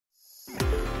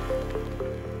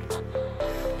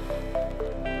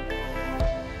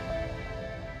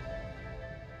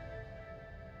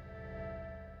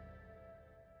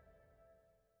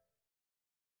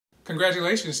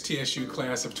Congratulations, TSU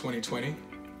Class of 2020.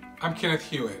 I'm Kenneth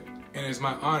Hewitt, and it is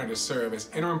my honor to serve as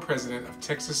Interim President of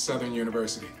Texas Southern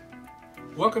University.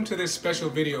 Welcome to this special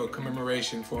video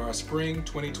commemoration for our Spring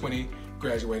 2020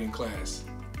 graduating class.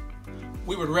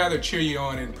 We would rather cheer you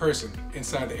on in person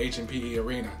inside the H&PE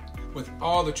arena with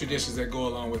all the traditions that go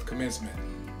along with commencement,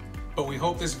 but we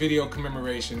hope this video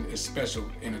commemoration is special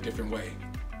in a different way.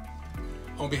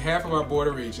 On behalf of our Board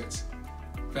of Regents,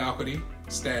 faculty,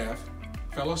 staff,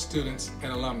 fellow students,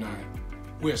 and alumni,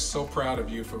 we are so proud of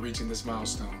you for reaching this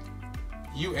milestone.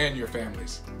 You and your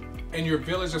families, and your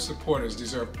village of supporters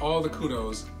deserve all the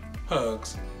kudos,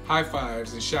 hugs, high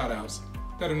fives, and shout outs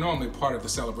that are normally part of the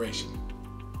celebration.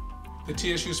 The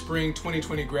TSU Spring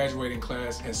 2020 graduating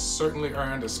class has certainly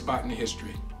earned a spot in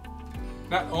history.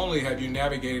 Not only have you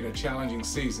navigated a challenging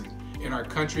season in our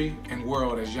country and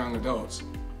world as young adults,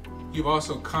 you've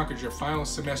also conquered your final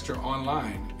semester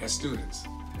online as students.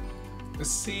 The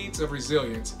seeds of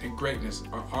resilience and greatness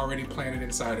are already planted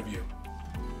inside of you.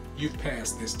 You've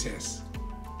passed this test.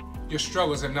 Your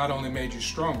struggles have not only made you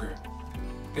stronger,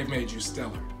 they've made you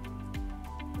stellar.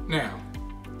 Now,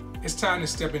 it's time to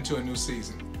step into a new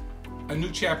season, a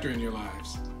new chapter in your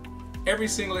lives. Every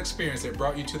single experience that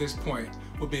brought you to this point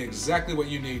will be exactly what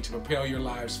you need to propel your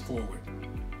lives forward.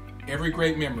 Every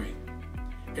great memory,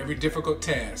 every difficult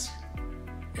task,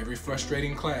 every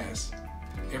frustrating class,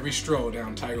 every stroll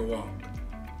down Tiger Walk.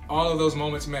 All of those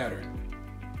moments matter.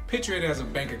 Picture it as a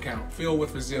bank account filled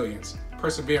with resilience,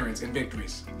 perseverance, and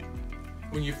victories.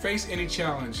 When you face any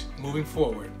challenge moving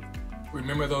forward,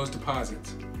 remember those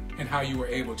deposits and how you were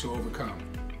able to overcome.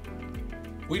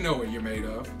 We know what you're made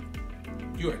of.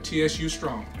 You are TSU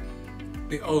Strong,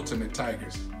 the ultimate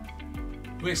Tigers.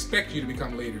 We expect you to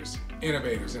become leaders,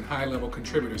 innovators, and high-level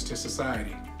contributors to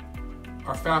society.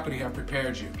 Our faculty have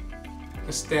prepared you,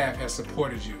 the staff has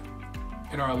supported you,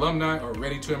 and our alumni are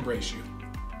ready to embrace you.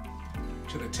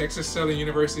 To the Texas Southern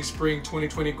University Spring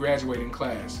 2020 graduating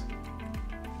class,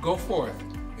 go forth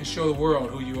and show the world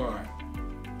who you are.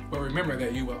 But remember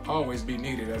that you will always be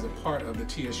needed as a part of the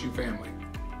TSU family.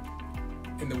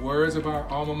 In the words of our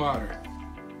alma mater,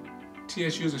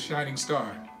 TSU is a shining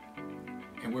star,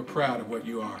 and we're proud of what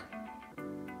you are.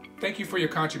 Thank you for your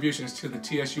contributions to the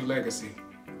TSU legacy,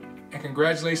 and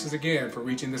congratulations again for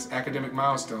reaching this academic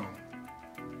milestone.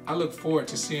 I look forward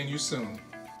to seeing you soon.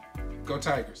 Go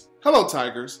Tigers. Hello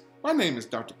Tigers, my name is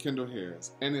Dr. Kendall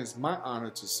Harris, and it is my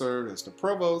honor to serve as the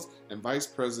Provost and Vice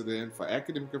President for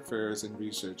Academic Affairs and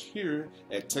Research here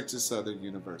at Texas Southern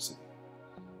University.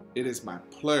 It is my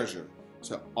pleasure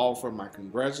to offer my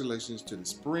congratulations to the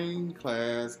Spring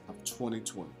Class of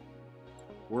 2020.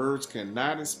 Words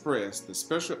cannot express the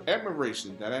special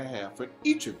admiration that I have for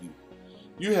each of you.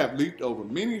 You have leaped over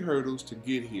many hurdles to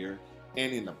get here,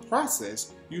 and in the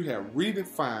process, you have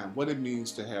redefined what it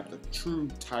means to have the true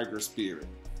Tiger spirit.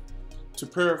 To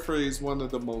paraphrase one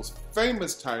of the most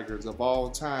famous Tigers of all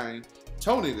time,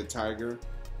 Tony the Tiger,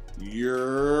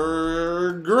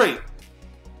 you're great.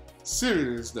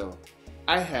 Serious though,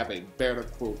 I have a better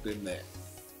quote than that.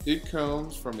 It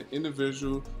comes from an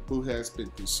individual who has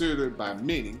been considered by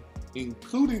many,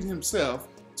 including himself,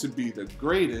 to be the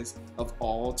greatest of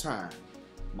all time,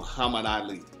 Muhammad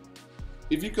Ali.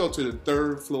 If you go to the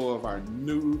third floor of our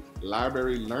new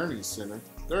Library Learning Center,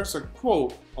 there's a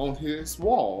quote on his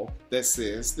wall that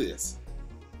says this: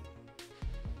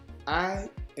 "I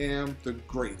am the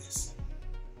greatest.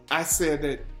 I said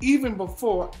that even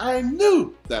before I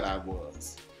knew that I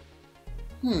was."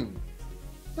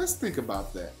 Let's think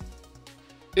about that.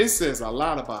 It says a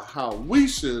lot about how we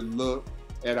should look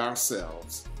at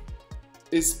ourselves.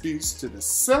 It speaks to the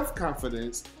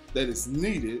self-confidence that is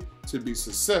needed to be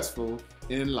successful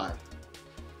in life.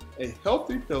 A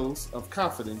healthy dose of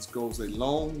confidence goes a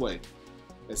long way,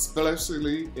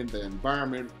 especially in the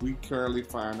environment we currently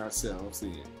find ourselves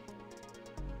in.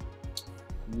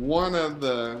 One of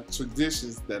the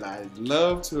traditions that I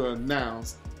love to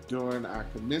announce during our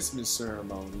commencement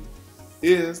ceremony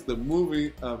is the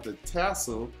moving of the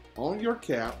tassel on your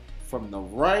cap from the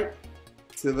right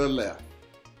to the left.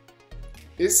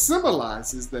 It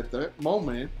symbolizes that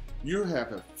moment you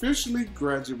have officially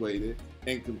graduated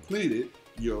and completed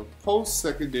your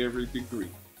post-secondary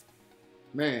degree.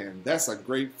 Man, that's a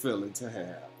great feeling to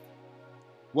have.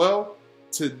 Well,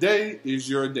 today is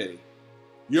your day.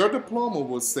 Your diploma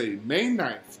will say May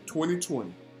 9th,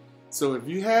 2020. So if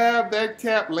you have that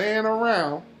cap laying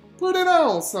around, put it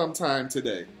on sometime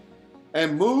today.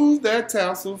 And move that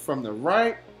tassel from the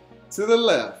right to the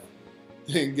left.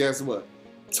 Then guess what?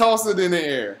 Toss it in the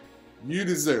air. You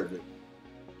deserve it.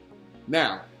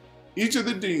 Now, Each of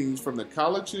the deans from the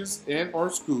colleges and or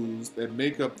schools that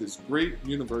make up this great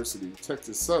university,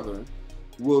 Texas Southern,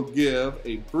 will give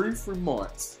a brief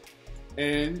remarks,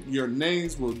 and your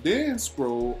names will then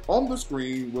scroll on the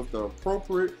screen with the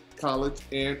appropriate college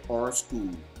and or school.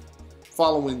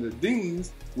 Following the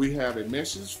deans, we have a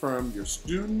message from your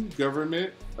Student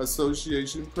Government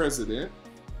Association President,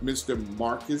 Mr.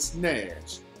 Marcus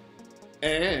Nash.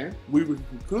 And we will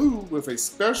conclude with a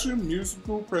special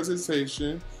musical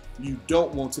presentation you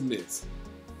don't want to miss.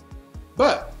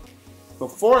 But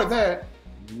before that,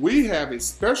 we have a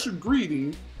special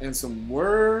greeting and some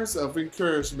words of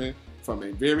encouragement from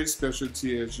a very special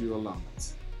TSU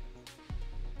alumnus.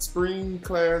 Spring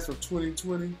class of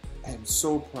 2020, I am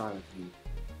so proud of you.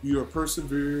 You have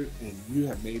persevered and you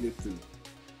have made it through.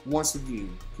 Once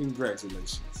again,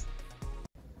 congratulations.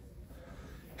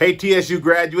 Hey TSU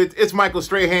graduates, it's Michael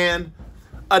Strahan,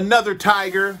 another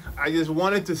Tiger. I just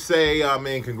wanted to say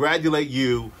and congratulate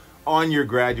you on your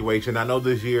graduation. I know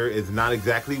this year is not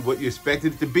exactly what you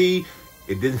expected it to be.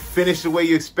 It didn't finish the way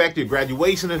you expected.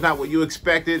 Graduation is not what you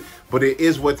expected, but it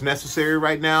is what's necessary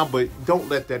right now. But don't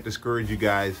let that discourage you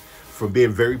guys from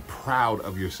being very proud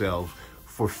of yourselves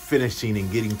for finishing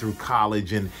and getting through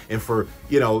college and for,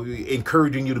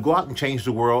 encouraging you to go out and change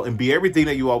the world and be everything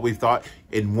that you always thought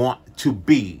and want to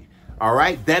be. All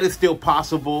right, that is still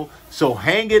possible. So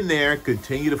hang in there,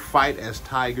 continue to fight as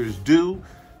Tigers do.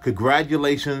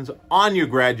 Congratulations on your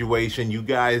graduation. You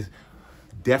guys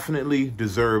definitely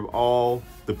deserve all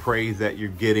the praise that you're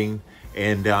getting.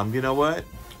 And you know what?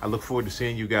 I look forward to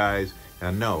seeing you guys. And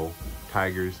I know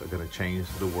Tigers are going to change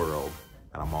the world,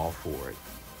 and I'm all for it.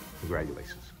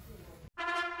 Congratulations.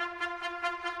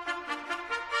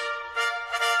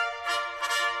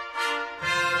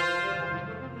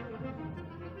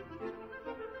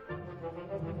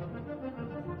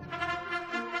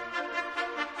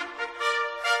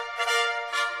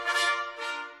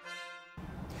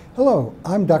 Hello,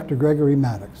 I'm Dr. Gregory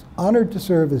Maddox, honored to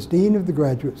serve as Dean of the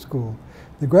Graduate School.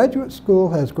 The Graduate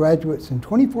School has graduates in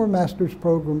 24 master's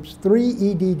programs,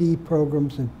 3 EDD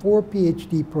programs, and 4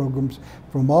 PhD programs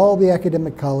from all the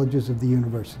academic colleges of the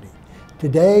university.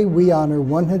 Today, we honor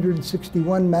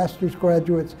 161 master's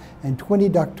graduates and 20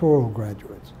 doctoral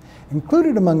graduates.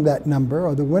 Included among that number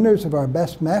are the winners of our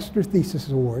Best Master Thesis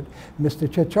Award, Mr.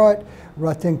 Chachart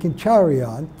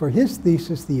Ratankincharyan, for his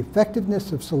thesis, The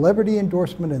Effectiveness of Celebrity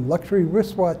Endorsement in Luxury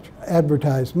Wristwatch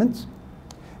Advertisements,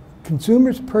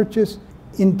 Consumers Purchase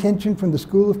Intention from the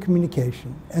School of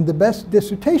Communication, and the Best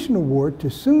Dissertation Award to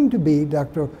soon-to-be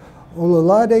Dr.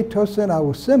 Ololade Tosin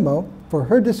Awosimo for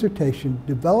her dissertation,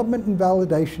 Development and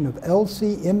Validation of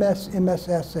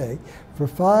LC-MS-MSSA for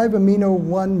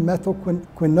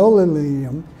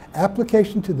 5-amino-1-methylquinoline,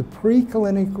 application to the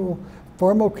preclinical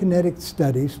pharmacokinetic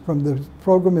studies from the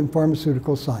program in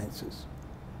pharmaceutical sciences.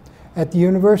 At the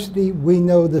university, we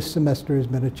know this semester has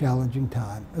been a challenging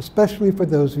time, especially for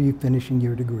those of you finishing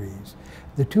your degrees.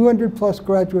 The 200-plus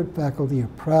graduate faculty are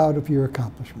proud of your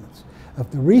accomplishments,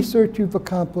 of the research you've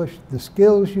accomplished, the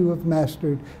skills you have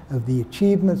mastered, of the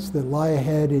achievements that lie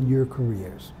ahead in your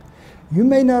careers. You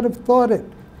may not have thought it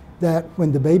that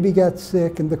when the baby got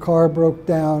sick and the car broke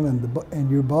down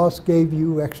and your boss gave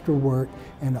you extra work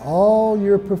and all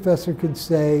your professor could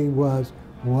say was,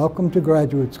 "Welcome to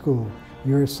graduate school.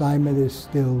 Your assignment is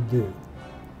still due."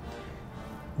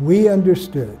 We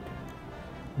understood.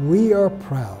 We are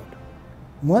proud.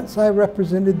 Once I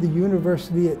represented the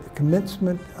university at the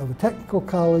commencement of a technical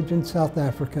college in South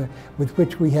Africa with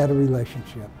which we had a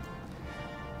relationship.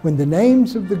 When the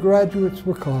names of the graduates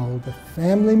were called, a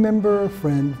family member or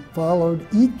friend followed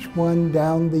each one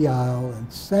down the aisle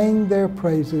and sang their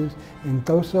praises in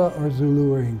Xhosa or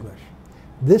Zulu or English.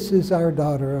 This is our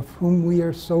daughter of whom we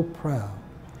are so proud.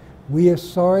 We are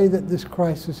sorry that this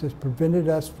crisis has prevented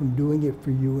us from doing it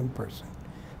for you in person.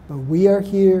 But we are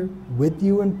here with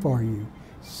you and for you,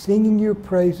 singing your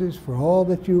praises for all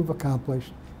that you have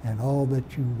accomplished and all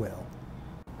that you will.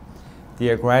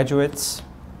 Dear graduates,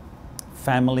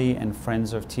 family and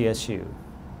friends of TSU,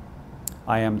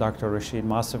 I am Dr. Rashid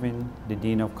Masavin, the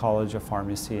Dean of College of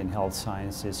Pharmacy and Health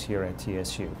Sciences here at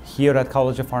TSU. Here at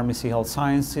College of Pharmacy Health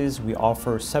Sciences, we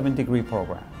offer 7 degree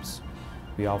programs.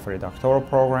 We offer a doctoral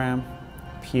program,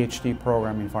 PhD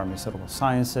program in pharmaceutical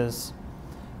sciences,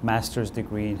 master's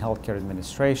degree in healthcare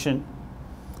administration,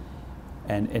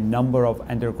 and a number of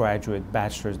undergraduate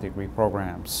bachelor's degree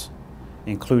programs,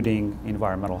 including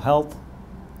environmental health,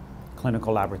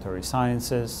 clinical laboratory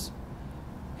sciences,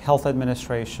 health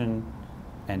administration,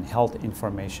 and health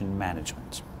information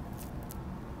management.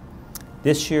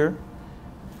 This year,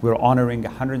 we're honoring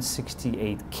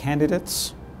 168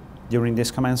 candidates during this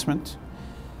commencement.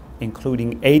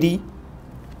 including 80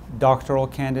 doctoral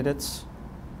candidates,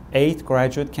 8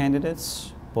 graduate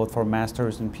candidates, both for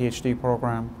master's and PhD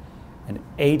program, and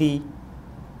 80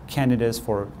 candidates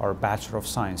for our Bachelor of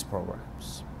Science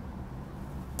programs.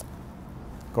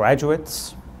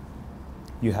 Graduates,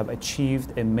 you have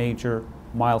achieved a major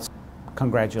milestone.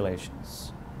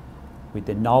 Congratulations. With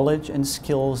the knowledge and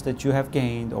skills that you have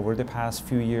gained over the past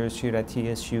few years here at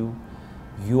TSU,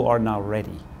 you are now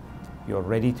ready. You are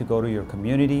ready to go to your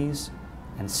communities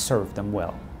and serve them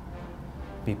well.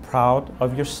 Be proud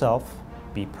of yourself,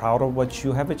 be proud of what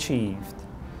you have achieved,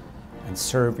 and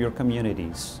serve your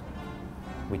communities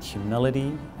with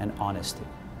humility and honesty.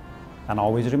 And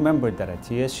always remember that at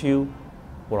TSU,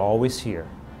 we're always here.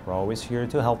 We're always here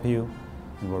to help you,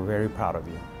 and we're very proud of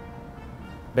you.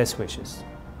 Best wishes.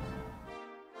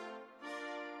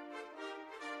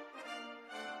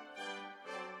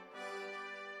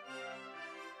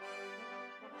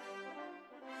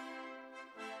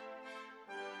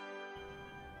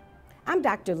 I'm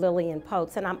Dr. Lillian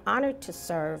Potes, and I'm honored to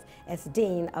serve as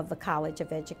Dean of the College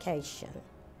of Education.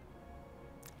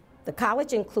 The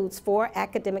college includes 4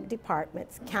 academic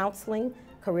departments: counseling,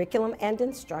 curriculum and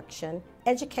instruction,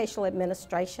 educational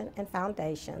administration and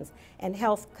foundations, and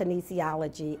health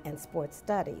kinesiology and sports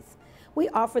studies. We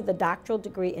offer the doctoral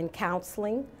degree in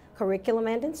counseling, curriculum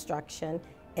and instruction,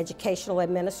 educational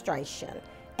administration,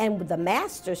 and with the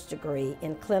master's degree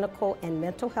in clinical and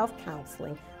mental health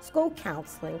counseling, school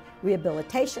counseling,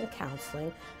 rehabilitation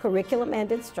counseling, curriculum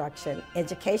and instruction,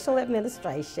 educational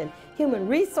administration, human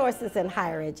resources and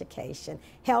higher education,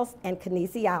 health and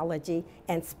kinesiology,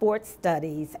 and sports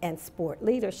studies and sport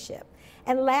leadership.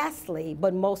 And lastly,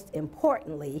 but most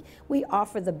importantly, we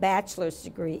offer the bachelor's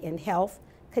degree in health,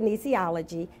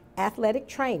 kinesiology, athletic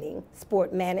training,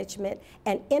 sport management,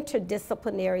 and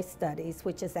interdisciplinary studies,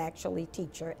 which is actually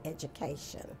teacher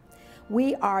education.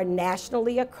 We are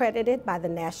nationally accredited by the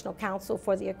National Council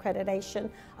for the Accreditation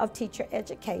of Teacher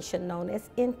Education, known as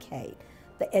NCATE.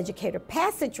 The educator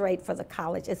passage rate for the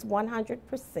college is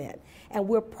 100%, and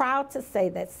we're proud to say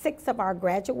that 6 of our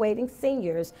graduating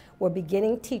seniors were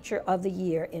beginning Teacher of the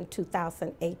Year in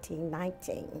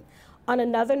 2018-19. On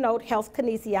another note, health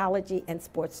kinesiology and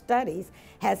sports studies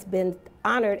has been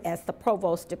honored as the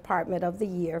Provost Department of the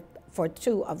Year for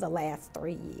 2 of the last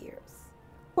 3 years.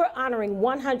 We're honoring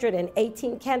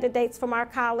 118 candidates from our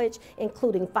college,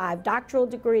 including 5 doctoral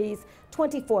degrees,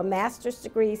 24 master's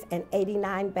degrees, and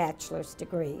 89 bachelor's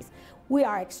degrees. We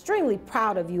are extremely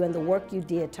proud of you and the work you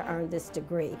did to earn this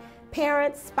degree.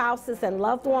 Parents, spouses, and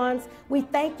loved ones, we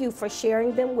thank you for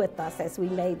sharing them with us as we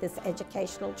made this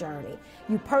educational journey.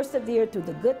 You persevered through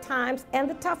the good times and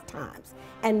the tough times,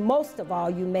 and most of all,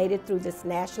 you made it through this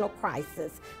national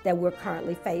crisis that we're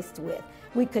currently faced with.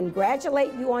 We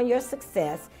congratulate you on your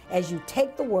success as you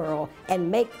take the world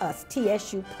and make us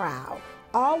TSU proud.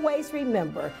 Always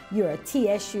remember, you're a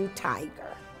TSU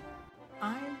Tiger.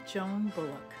 I'm Joan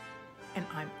Bullock, and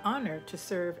I'm honored to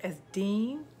serve as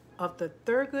Dean of the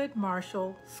Thurgood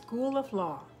Marshall School of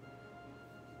Law.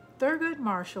 Thurgood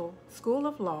Marshall School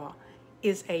of Law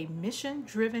is a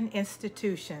mission-driven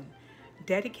institution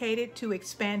dedicated to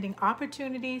expanding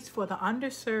opportunities for the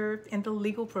underserved in the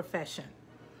legal profession,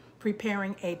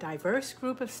 preparing a diverse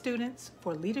group of students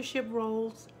for leadership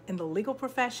roles in the legal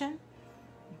profession,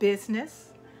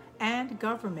 business, and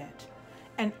government,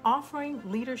 and offering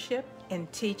leadership in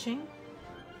teaching,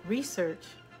 research,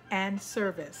 and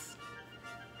service.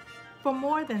 For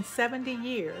more than 70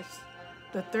 years,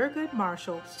 the Thurgood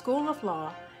Marshall School of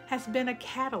Law has been a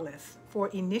catalyst for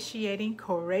initiating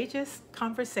courageous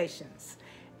conversations,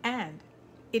 and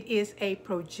it is a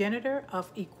progenitor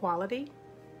of equality,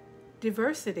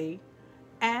 diversity,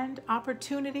 and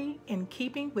opportunity in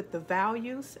keeping with the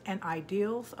values and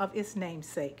ideals of its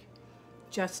namesake,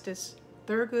 Justice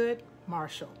Thurgood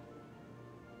Marshall.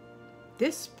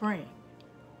 This spring,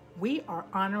 we are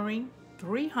honoring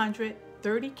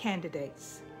 330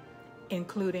 candidates,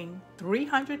 including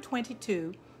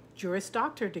 322 Juris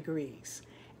Doctor degrees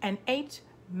and 8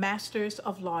 Masters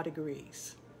of Law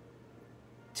degrees.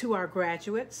 To our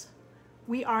graduates,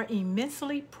 we are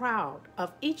immensely proud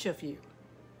of each of you.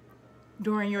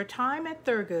 During your time at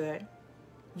Thurgood,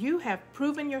 you have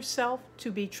proven yourself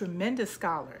to be tremendous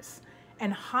scholars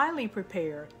and highly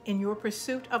prepared in your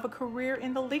pursuit of a career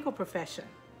in the legal profession.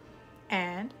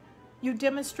 And you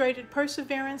demonstrated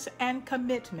perseverance and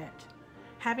commitment,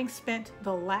 having spent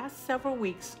the last several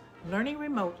weeks learning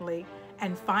remotely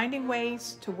and finding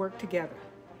ways to work together.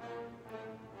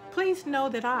 Please know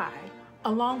that I,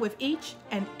 along with each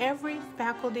and every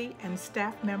faculty and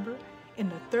staff member in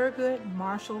the Thurgood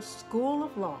Marshall School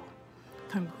of Law,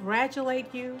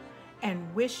 congratulate you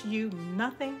and wish you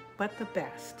nothing but the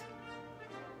best.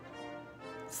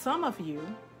 Some of you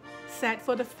sat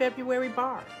for the February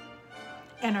bar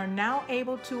and are now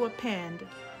able to append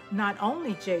not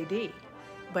only JD,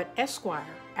 but Esquire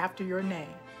after your name.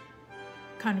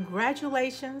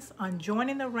 Congratulations on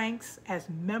joining the ranks as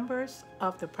members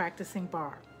of the practicing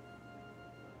bar.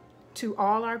 To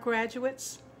all our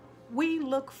graduates, we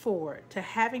look forward to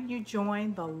having you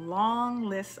join the long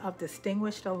list of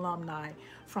distinguished alumni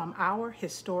from our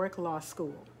historic law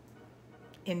school.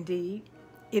 Indeed,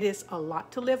 it is a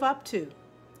lot to live up to,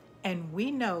 and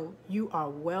we know you are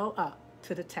well up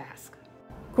to the task.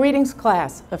 Greetings,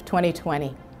 class of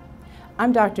 2020.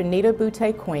 I'm Dr. Nita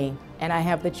Boutte-Queen, and I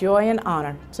have the joy and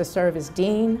honor to serve as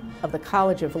Dean of the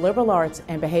College of Liberal Arts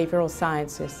and Behavioral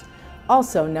Sciences,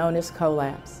 also known as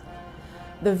CoLabs.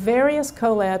 The various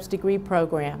CoLabs degree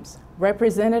programs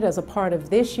represented as a part of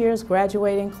this year's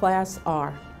graduating class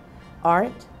are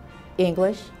Art,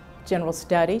 English, General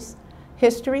Studies,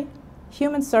 History,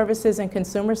 Human Services and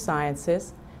Consumer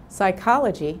Sciences,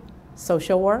 Psychology,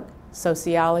 Social Work,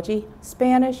 Sociology,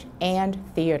 Spanish, and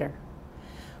Theater.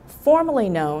 Formerly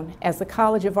known as the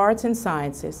College of Arts and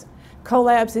Sciences,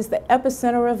 CoLabs is the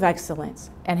epicenter of excellence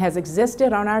and has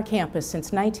existed on our campus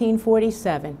since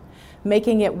 1947,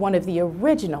 making it one of the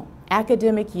original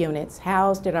academic units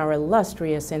housed at our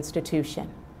illustrious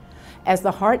institution. As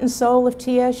the heart and soul of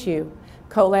TSU,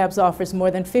 CoLabs offers more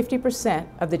than 50%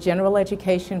 of the general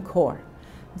education core,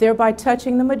 thereby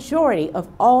touching the majority of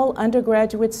all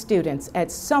undergraduate students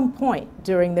at some point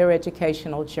during their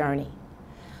educational journey.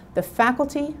 The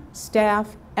faculty,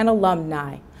 staff, and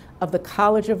alumni of the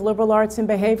College of Liberal Arts and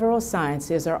Behavioral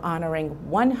Sciences are honoring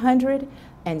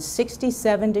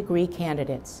 167 degree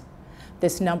candidates.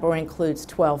 This number includes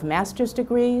 12 master's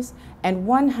degrees and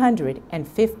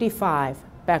 155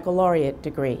 baccalaureate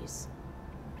degrees.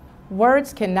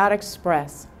 Words cannot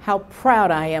express how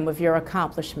proud I am of your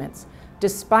accomplishments,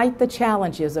 despite the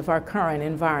challenges of our current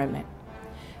environment.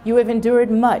 You have endured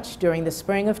much during the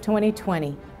spring of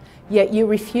 2020, yet you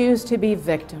refuse to be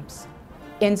victims.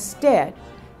 Instead,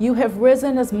 you have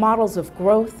risen as models of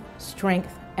growth,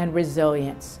 strength, and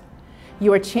resilience.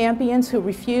 You are champions who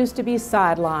refuse to be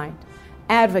sidelined,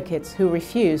 advocates who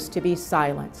refuse to be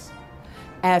silenced.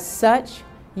 As such,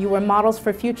 you are models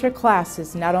for future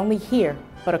classes not only here,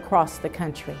 but across the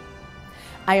country.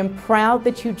 I am proud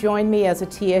that you joined me as a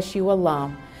TSU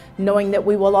alum, knowing that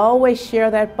we will always share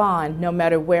that bond no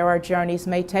matter where our journeys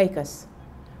may take us.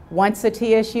 Once a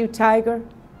TSU Tiger,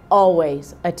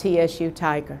 always a TSU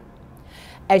Tiger.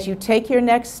 As you take your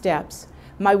next steps,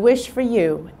 my wish for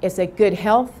you is that good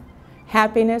health,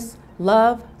 happiness,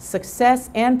 love, success,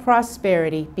 and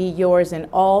prosperity be yours in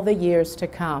all the years to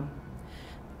come.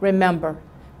 Remember,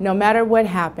 no matter what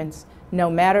happens, no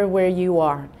matter where you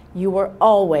are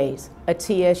always a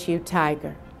TSU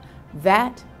Tiger.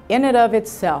 That, in and of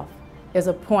itself, is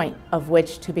a point of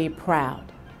which to be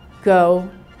proud. Go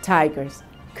Tigers.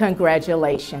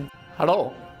 Congratulations.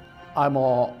 Hello, I'm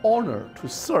honored to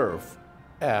serve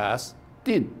as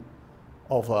Dean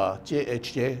of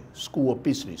JHJ School of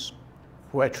Business,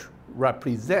 which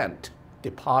represent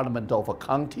Department of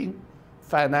Accounting,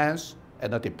 Finance,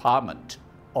 and the Department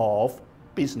of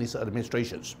Business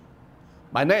Administrations.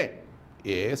 My name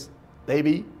is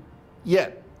David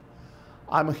Yan.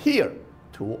 I'm here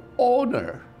to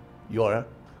honor your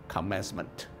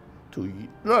commencement, to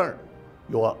learn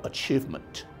your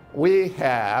achievement. We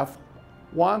have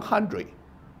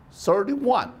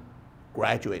 131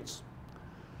 graduates.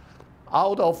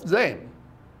 Out of them,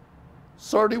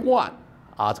 31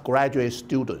 are graduate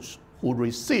students who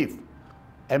receive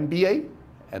MBA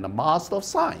and a Master of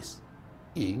Science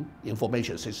in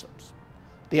Information Systems.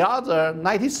 The other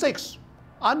 96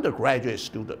 undergraduate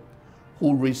students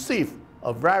who receive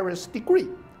a various degree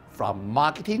from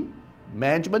marketing,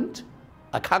 management,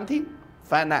 accounting,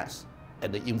 finance,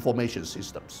 and the information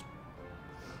systems.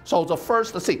 So the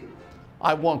first thing,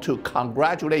 I want to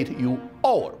congratulate you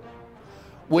all.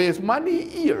 With many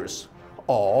years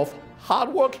of hard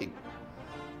working,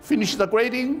 finish the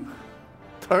grading,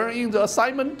 turn in the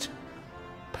assignment,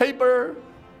 paper,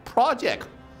 project.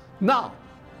 Now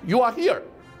you are here,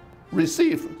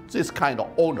 receive this kind of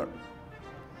honor.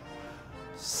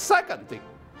 Second thing,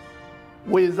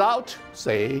 without,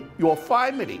 say, your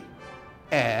family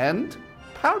and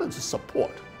parents'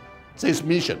 support, this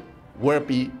mission will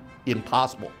be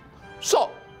impossible. So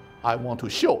I want to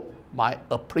show my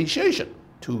appreciation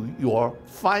to your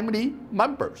family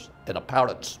members and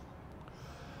parents.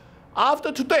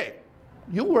 After today,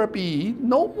 you will be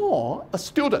no more a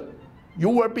student. You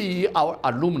will be our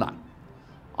alumni.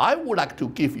 I would like to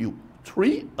give you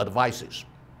 3 advices.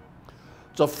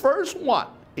 The first one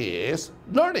is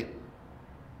learning.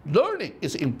 Learning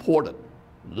is important.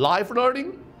 Life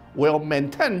learning will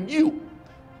maintain you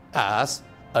as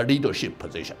a leadership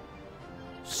position.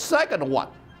 Second one,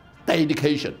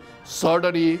 dedication.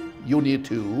 Certainly you need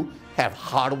to have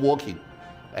hard working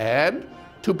and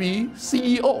to be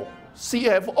CEO,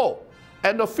 CFO,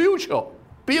 and the future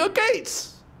Bill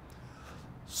Gates.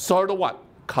 Third one,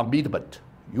 commitment.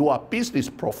 You are a business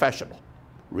professional.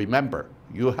 Remember,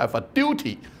 you have a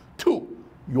duty to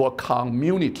your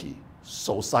community,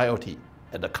 society,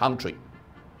 and the country.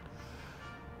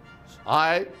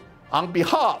 On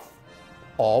behalf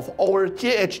of our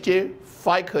JHJ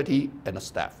faculty and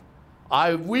staff,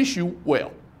 I wish you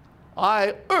well.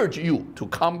 I urge you to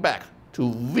come back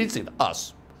to visit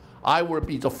us. I will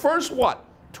be the first one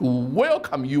to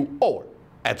welcome you all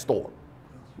at the door.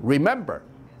 Remember,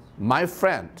 my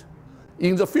friend,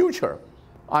 in the future,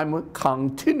 I'm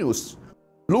continuously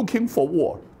looking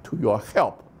forward to your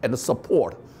help and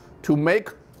support to make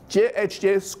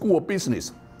JHJ School of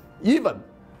Business even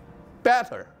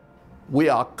better. We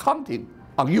are counting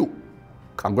on you.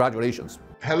 Congratulations.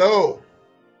 Hello,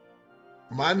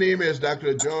 my name is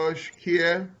Dr. George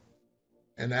here,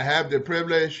 and I have the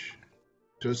privilege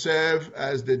to serve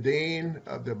as the Dean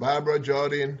of the Barbara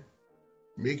Jordan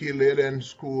Mickey Leland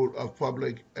School of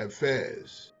Public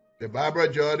Affairs. The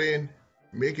Barbara Jordan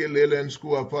Mickey Leland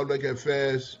School of Public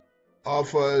Affairs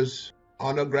offers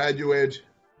undergraduate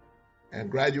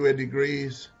and graduate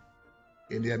degrees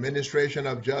in the administration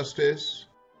of justice,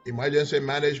 emergency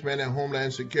management and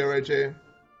homeland security,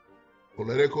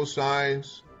 political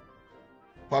science,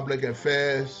 public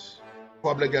affairs,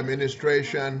 public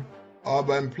administration,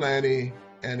 urban planning,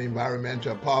 and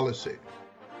environmental policy.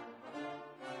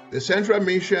 The central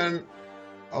mission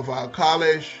of our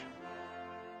college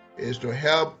is to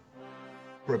help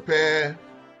prepare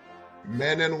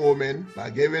men and women by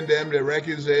giving them the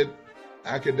requisite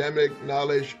academic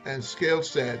knowledge and skill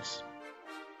sets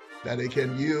that they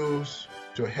can use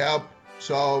to help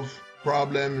solve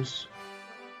problems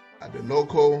at the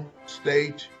local,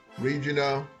 state,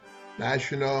 regional,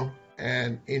 national,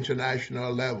 and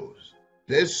international levels.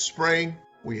 This spring,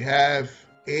 we have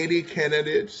 80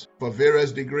 candidates for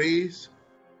various degrees,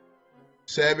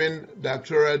 7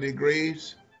 doctoral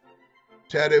degrees,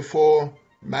 34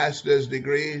 master's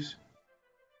degrees,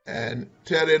 and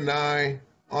 39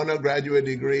 undergraduate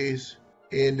degrees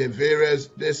in the various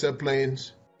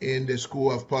disciplines in the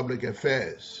School of Public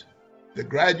Affairs. The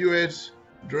graduates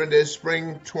during the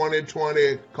spring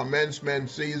 2020 commencement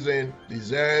season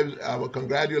deserve our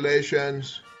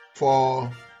congratulations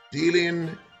for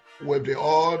dealing with the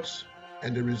odds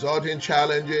and the resulting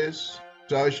challenges,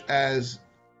 such as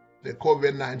the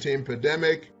COVID-19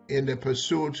 pandemic, in the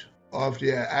pursuit of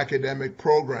their academic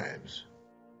programs.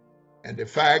 And the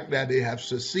fact that they have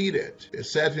succeeded is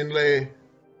certainly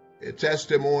a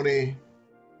testimony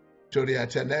to their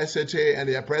tenacity and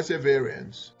their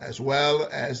perseverance, as well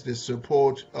as the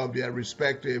support of their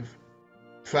respective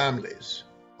families.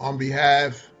 On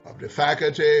behalf of the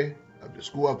faculty of the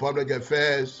School of Public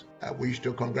Affairs, I wish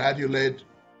to congratulate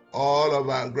all of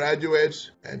our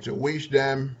graduates and to wish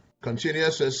them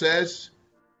continued success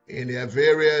in their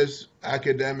various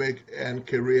academic and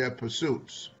career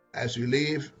pursuits. As you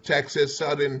leave Texas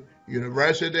Southern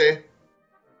University,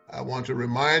 I want to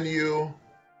remind you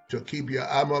to keep your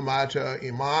alma mater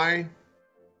in mind.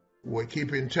 We'll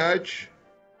keep in touch,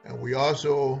 and we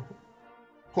also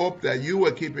hope that you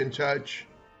will keep in touch,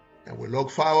 and we look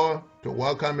forward to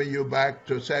welcoming you back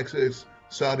to Texas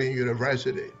Southern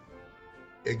University.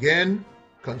 Again,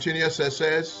 continued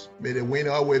success. May the wind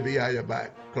always be at your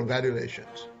back.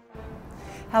 Congratulations.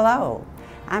 Hello,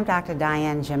 I'm Dr.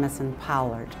 Diane Jemison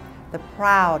Pollard, the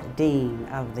proud Dean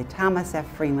of the Thomas F.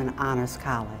 Freeman Honors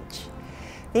College.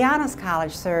 The Honors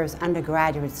College serves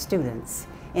undergraduate students,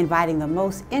 inviting the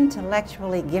most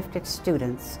intellectually gifted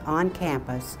students on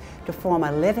campus to form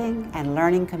a living and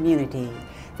learning community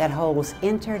that holds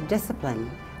interdiscipline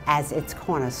as its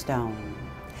cornerstone.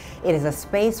 It is a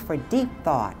space for deep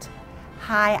thought,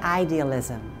 high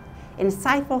idealism,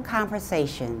 insightful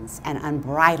conversations, and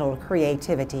unbridled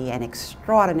creativity and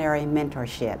extraordinary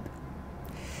mentorship.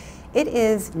 It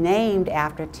is named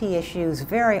after TSU's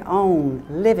very own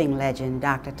living legend,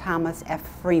 Dr. Thomas F.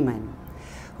 Freeman,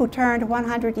 who turned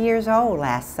 100 years old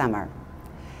last summer.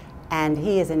 And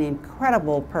he is an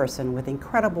incredible person with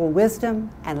incredible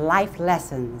wisdom and life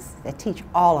lessons that teach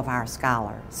all of our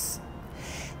scholars.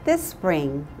 This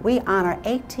spring, we honor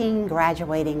 18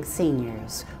 graduating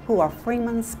seniors who are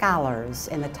Freeman Scholars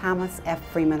in the Thomas F.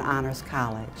 Freeman Honors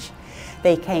College.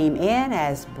 They came in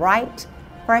as bright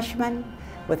freshmen,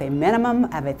 with a minimum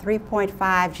of a 3.5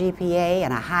 GPA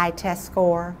and a high test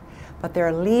score, but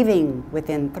they're leaving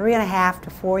within 3.5 to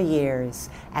 4 years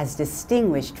as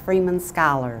distinguished Freeman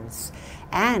scholars.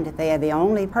 And they are the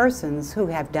only persons who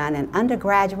have done an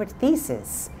undergraduate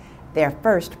thesis, their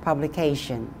first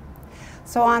publication.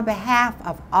 So on behalf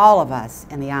of all of us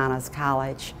in the Honors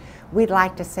College, we'd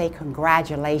like to say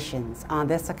congratulations on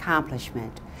this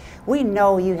accomplishment. We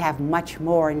know you have much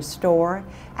more in store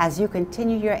as you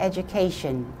continue your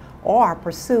education or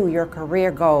pursue your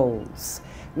career goals.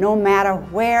 No matter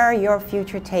where your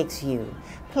future takes you,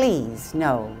 please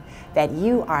know that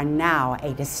you are now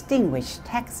a distinguished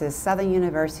Texas Southern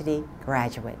University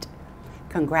graduate.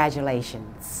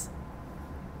 Congratulations.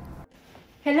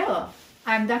 Hello,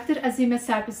 I'm Dr. Azime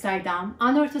Sarpi Saidam,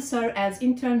 honored to serve as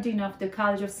Interim Dean of the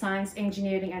College of Science,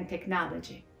 Engineering and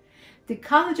Technology. The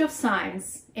College of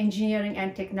Science, Engineering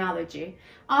and Technology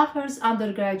offers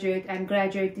undergraduate and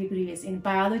graduate degrees in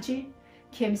biology,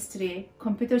 chemistry,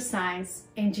 computer science,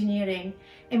 engineering,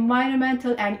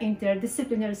 environmental and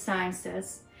interdisciplinary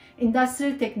sciences,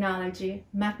 industrial technology,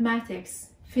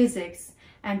 mathematics, physics,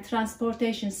 and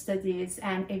transportation studies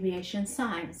and aviation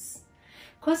science.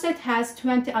 COSET has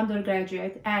 20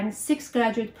 undergraduate and 6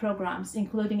 graduate programs,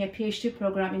 including a PhD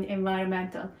program in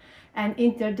environmental and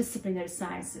interdisciplinary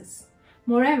sciences.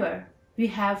 Moreover, we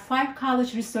have 5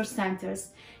 college research centers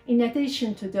in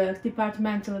addition to the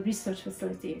departmental research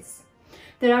facilities.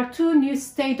 There are 2 new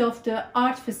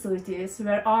state-of-the-art facilities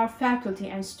where our faculty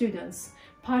and students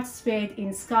participate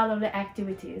in scholarly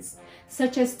activities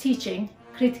such as teaching,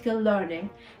 critical learning,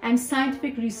 and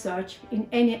scientific research in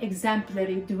any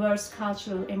exemplary diverse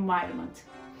cultural environment.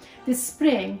 This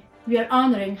spring, we are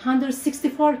honoring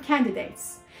 164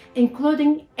 candidates,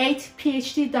 including 8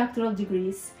 PhD doctoral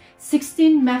degrees,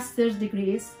 16 master's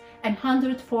degrees, and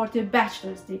 140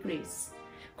 bachelor's degrees.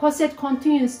 COSET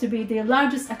continues to be the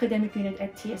largest academic unit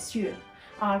at TSU.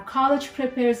 Our college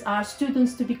prepares our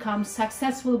students to become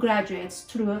successful graduates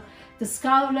through the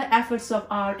scholarly efforts of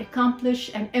our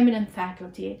accomplished and eminent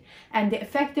faculty and the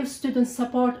effective student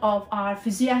support of our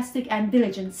enthusiastic and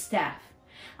diligent staff.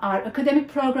 Our academic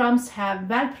programs have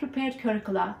well-prepared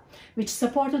curricula, which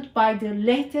supported by the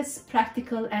latest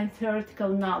practical and theoretical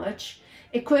knowledge,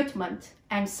 equipment,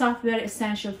 and software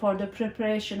essential for the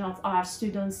preparation of our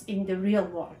students in the real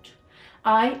world.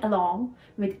 I, along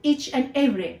with each and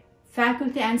every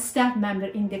faculty and staff member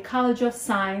in the College of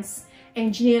Science,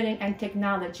 Engineering and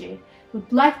Technology, would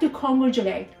like to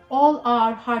congratulate all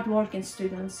our hardworking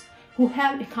students who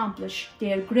have accomplished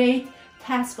their great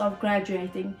task of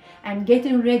graduating and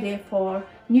getting ready for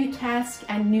new tasks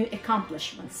and new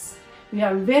accomplishments. We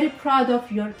are very proud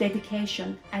of your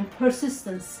dedication and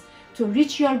persistence to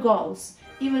reach your goals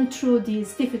even through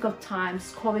these difficult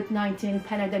times, COVID-19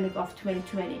 pandemic of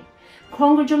 2020.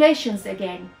 Congratulations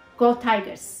again. Go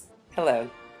Tigers! Hello,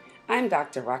 I'm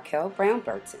Dr. Raquel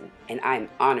Brown-Burton, and I'm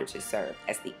honored to serve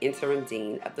as the Interim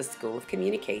Dean of the School of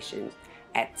Communication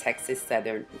at Texas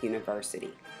Southern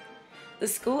University. The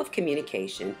School of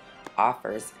Communication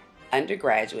offers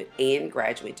undergraduate and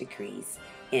graduate degrees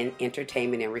in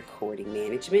entertainment and recording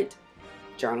management,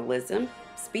 journalism,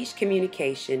 speech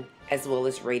communication, as well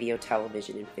as radio,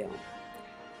 television, and film.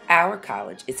 Our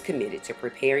college is committed to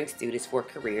preparing students for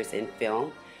careers in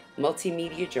film,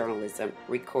 multimedia journalism,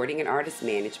 recording and artist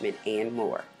management, and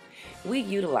more. We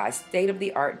utilize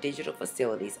state-of-the-art digital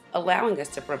facilities, allowing us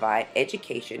to provide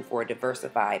education for a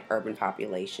diversified urban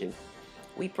population.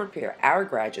 We prepare our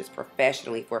graduates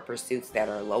professionally for pursuits that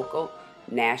are local,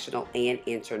 national, and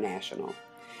international.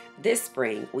 This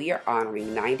spring, we are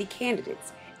honoring 90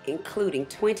 candidates, including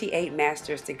 28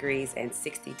 master's degrees and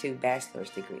 62 bachelor's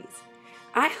degrees.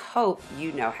 I hope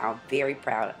you know how very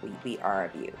proud we are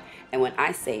of you. And when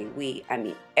I say we, I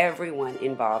mean everyone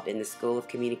involved in the School of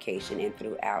Communication and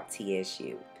throughout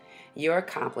TSU. Your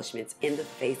accomplishments in the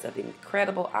face of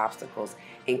incredible obstacles,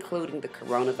 including the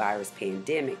coronavirus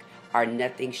pandemic, are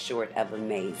nothing short of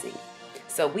amazing.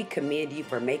 So we commend you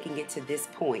for making it to this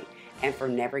point and for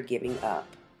never giving up.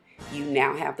 You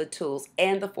now have the tools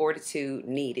and the fortitude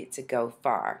needed to go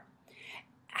far.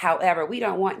 However, we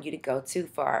don't want you to go too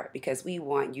far because we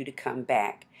want you to come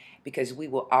back, because we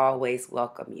will always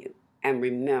welcome you. And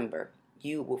remember,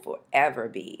 you will forever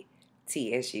be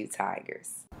TSU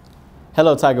Tigers.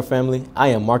 Hello, Tiger family. I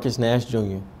am Marcus Nash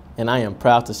Jr., and I am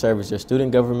proud to serve as your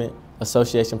Student Government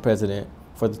Association President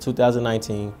for the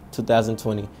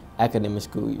 2019-2020 academic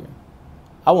school year.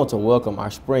 I want to welcome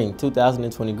our spring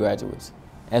 2020 graduates,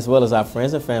 as well as our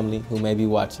friends and family who may be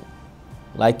watching.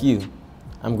 Like you,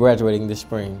 I'm graduating this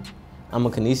spring. I'm a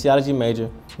kinesiology major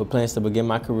with plans to begin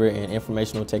my career in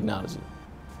informational technology.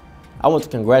 I want to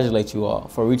congratulate you all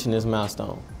for reaching this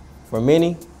milestone. For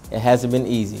many, it hasn't been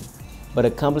easy, but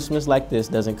accomplishments like this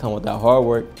doesn't come without hard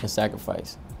work and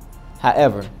sacrifice.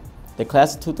 However, the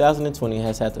class of 2020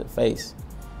 has had to face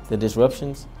the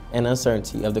disruptions and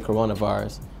uncertainty of the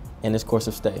coronavirus and its course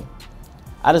of stay.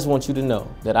 I just want you to know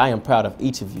that I am proud of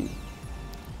each of you.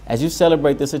 As you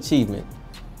celebrate this achievement,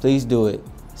 please do it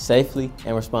safely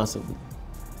and responsibly.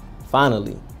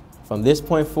 Finally, from this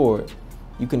point forward,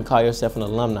 you can call yourself an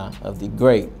alumni of the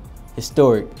great,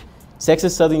 historic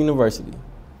Texas Southern University.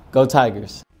 Go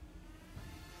Tigers!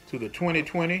 To the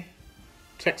 2020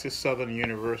 Texas Southern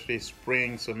University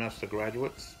spring semester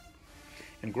graduates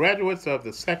and graduates of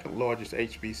the second largest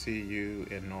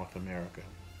HBCU in North America,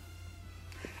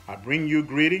 I bring you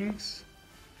greetings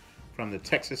from the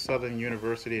Texas Southern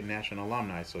University National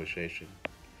Alumni Association.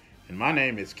 And my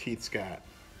name is Keith Scott,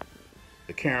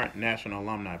 the current National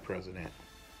Alumni President.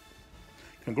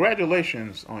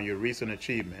 Congratulations on your recent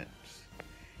achievements,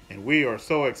 and we are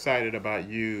so excited about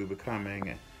you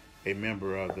becoming a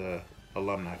member of the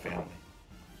alumni family.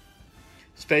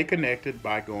 Stay connected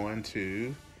by going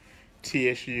to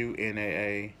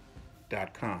tsunaa.com.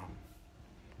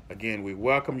 Again, we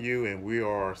welcome you, and we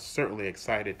are certainly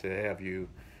excited to have you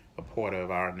a part of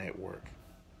our network.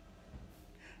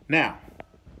 Now,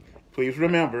 please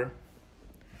remember,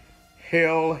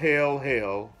 hail, hail,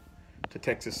 hail to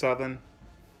Texas Southern,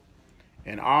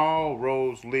 and all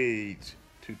roads lead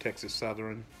to Texas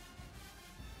Southern.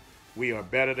 We are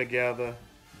better together.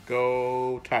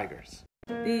 Go Tigers!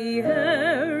 The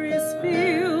air is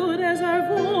filled as our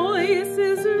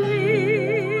voices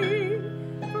ring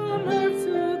from earth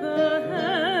to the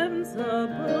heavens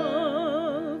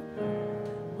above.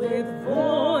 With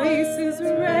voices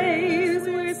raised,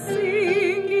 we're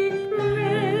singing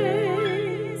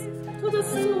praise to the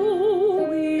soul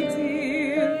we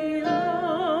dearly love.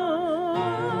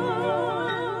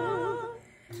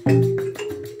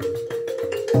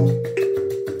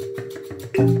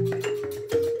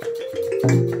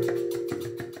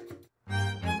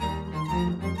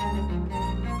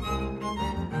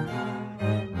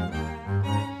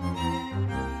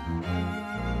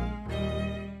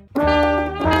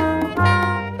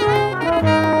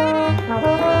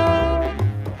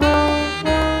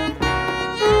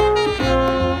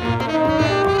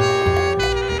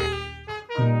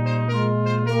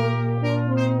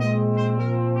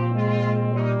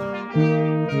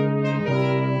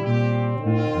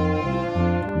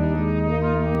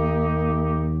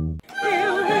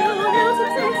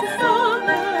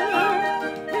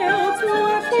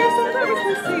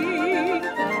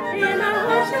 In our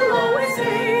hearts you'll always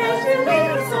say, as you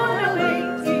lead us on.